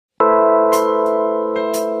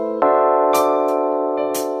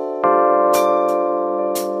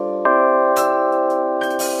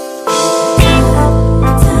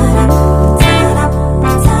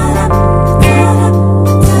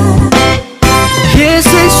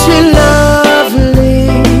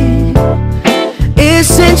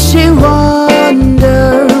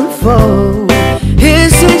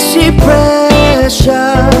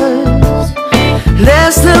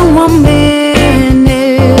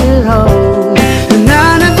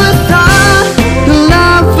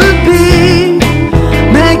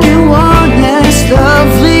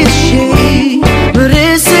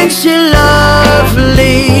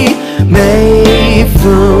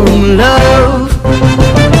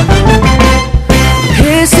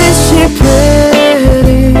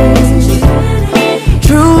pretty,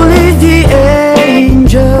 truly the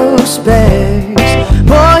angel space.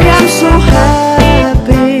 Boy, I'm so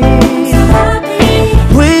happy,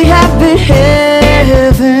 we have been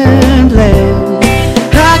heaven blessed.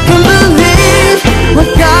 I can believe what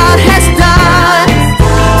God has done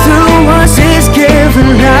through us is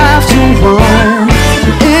giving life to one.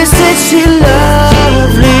 Isn't she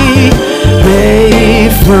lovely,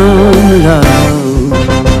 made from